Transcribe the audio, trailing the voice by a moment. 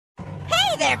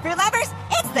Hey there, fruit lovers!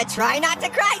 It's the Try Not to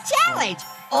Cry Challenge!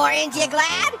 Orange, you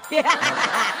glad?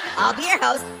 I'll be your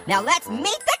host. Now let's meet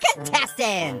the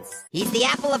contestants. He's the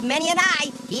apple of many an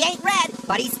eye. He ain't red,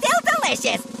 but he's still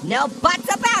delicious. No buts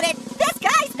about it. This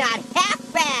guy's not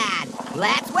half bad.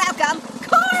 Let's welcome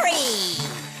Corey.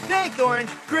 Thanks, Orange.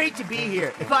 Great to be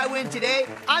here. If I win today,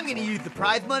 I'm going to use the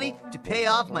prize money to pay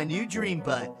off my new dream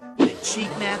butt, the Cheek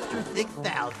Master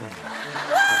 6000.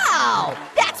 Wow!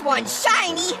 That's one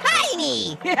shiny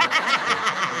hiney!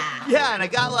 Yeah, and I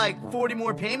got like 40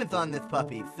 more payments on this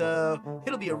puppy, so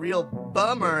it'll be a real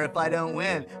bummer if I don't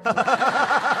win.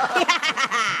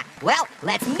 Well,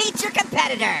 let's meet your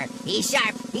competitor. He's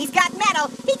sharp, he's got metal,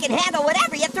 he can handle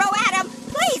whatever you throw at him.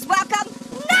 Please welcome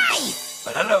Knife!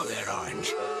 Well, hello there,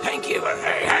 Orange. Thank you.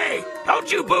 Hey,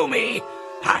 don't you boo me.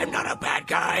 I'm not a bad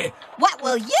guy. What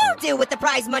will you do with the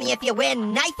prize money if you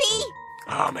win, Knifey?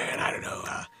 Oh, man, I don't know.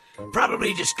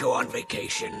 Probably just go on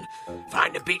vacation,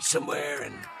 find a beach somewhere,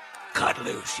 and cut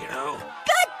loose, you know?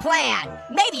 Good plan!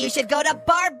 Maybe you should go to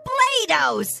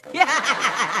Barbados!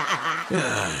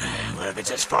 Well, if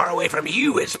it's as far away from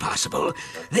you as possible,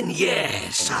 then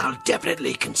yes, I'll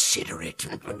definitely consider it.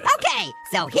 Okay,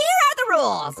 so here are the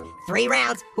rules. 3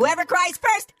 rounds, whoever cries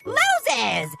first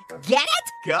loses! Get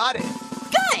it? Got it.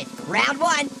 Good! Round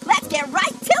 1, let's get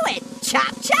right to it!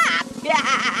 Chop chop! Look,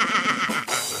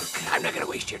 I'm not gonna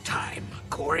waste your time.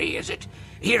 Corey, is it?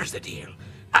 Here's the deal.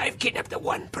 I've kidnapped the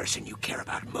one person you care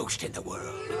about most in the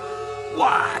world.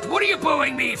 What? What are you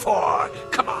booing me for?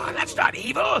 Come on, that's not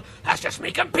evil. That's just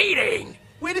me competing.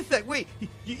 Wait a sec, wait.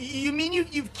 You mean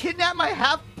you've kidnapped my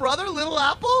half-brother, Little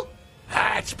Apple?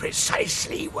 That's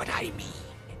precisely what I mean.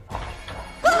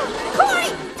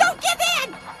 Corey, don't give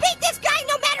in! Beat this guy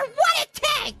no matter what it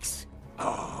takes!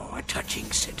 Oh, a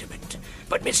touching sentiment,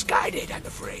 but misguided, I'm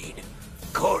afraid.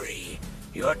 Corey,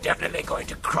 you're definitely going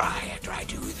to cry after I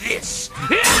do this.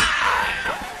 Did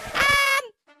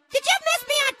you miss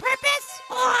me on purpose,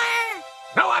 or...?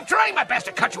 No, I'm trying my best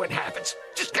to cut you in half. It's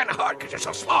just kind of hard because you're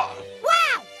so small.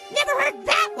 Wow! Never heard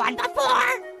that one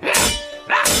before!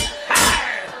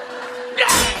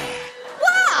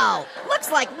 Whoa!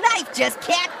 Looks like Knife just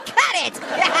can't cut it!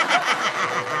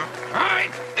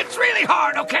 It's really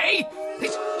hard, okay?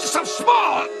 He's just so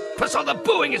small. Plus all the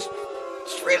booing is...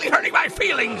 It's really hurting my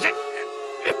feelings.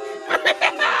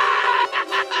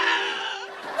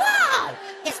 Whoa!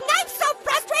 Is Knife so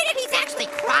frustrated he's actually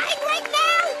crying right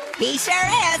now? He sure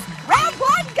is. Round 1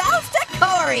 goes to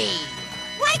Corey.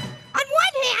 Like, on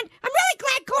one hand, I'm really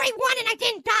glad Corey won and I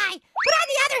didn't die. But on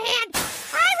the other hand,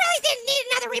 I really didn't need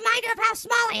another reminder of how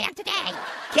small I am today.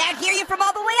 Can't hear you from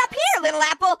all the way up here, Little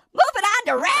Apple. Moving on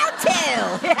to round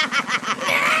 2.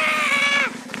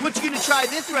 What you gonna try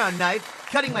this round, Knife?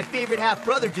 Cutting my favorite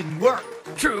half-brother didn't work.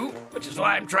 True, which is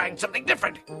why I'm trying something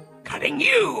different. Cutting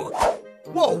you.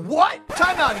 Whoa, what?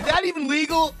 Time out, is that even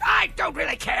legal? I don't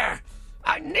really care.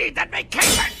 I need that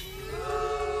vacation.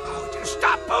 Oh, just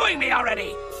stop booing me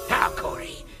already. Now,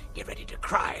 Corey, get ready to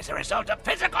cry as a result of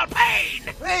physical pain.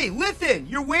 Hey, listen,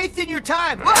 you're wasting your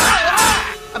time.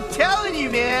 I'm telling you,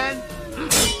 man.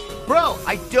 Bro,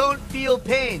 I don't feel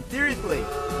pain, seriously.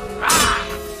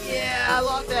 Yeah, I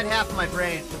lost that half of my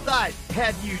brain. Besides,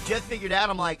 as you just figured out,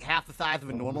 I'm like half the size of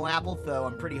a normal apple, so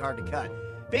I'm pretty hard to cut.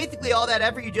 Basically, all that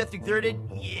effort you just exerted,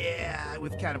 yeah, it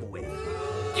was kind of a waste.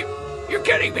 You're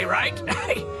kidding me, right?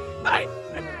 I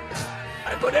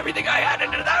put everything I had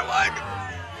into that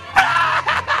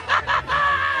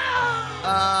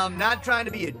one. Not trying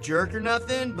to be a jerk or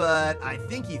nothing, but I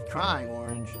think he's crying,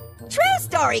 Orange. True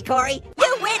story, Corey.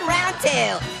 You win round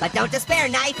 2. But don't despair,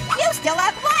 Knife. You still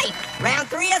have life. Round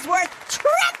 3 is worth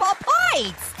triple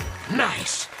points.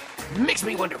 Nice. Makes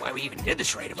me wonder why we even did the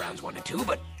charade of rounds 1 and 2,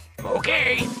 but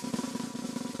okay.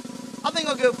 I think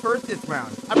I'll go first this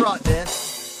round. I brought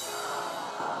this.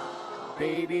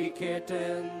 Baby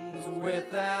kittens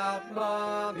without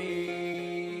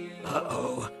mommy.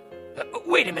 Uh-oh.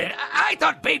 Wait a minute. I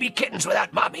thought baby kittens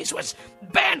without mommies was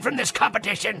banned from this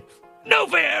competition. No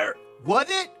fair. Was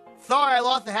it? Sorry, I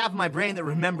lost the half of my brain that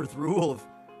remembers rules.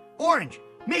 Orange,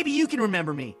 maybe you can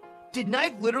remember me. Did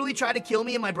Knife literally try to kill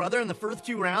me and my brother in the first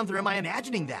 2 rounds, or am I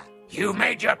imagining that? You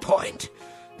made your point.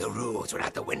 The rules were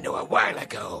out the window a while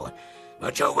ago.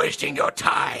 But you're wasting your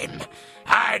time.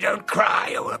 I don't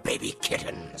cry over baby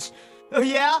kittens. Oh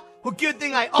yeah? Well, good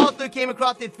thing I also came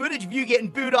across this footage of you getting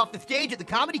booed off the stage at the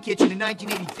Comedy Kitchen in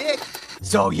 1986.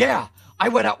 So yeah, I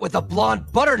went out with a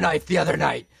blonde butter knife the other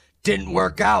night. Didn't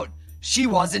work out. She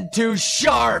wasn't too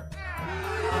sharp.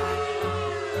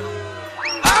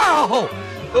 Ow!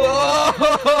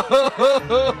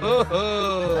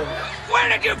 Where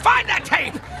did you find that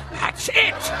tape? That's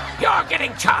it! You're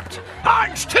getting chopped!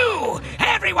 Orange 2!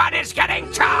 Everyone is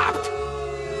getting chopped!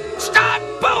 Stop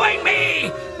booing me!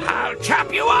 I'll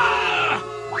chop you all!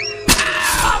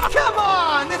 Come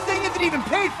on! This thing isn't even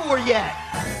paid for yet!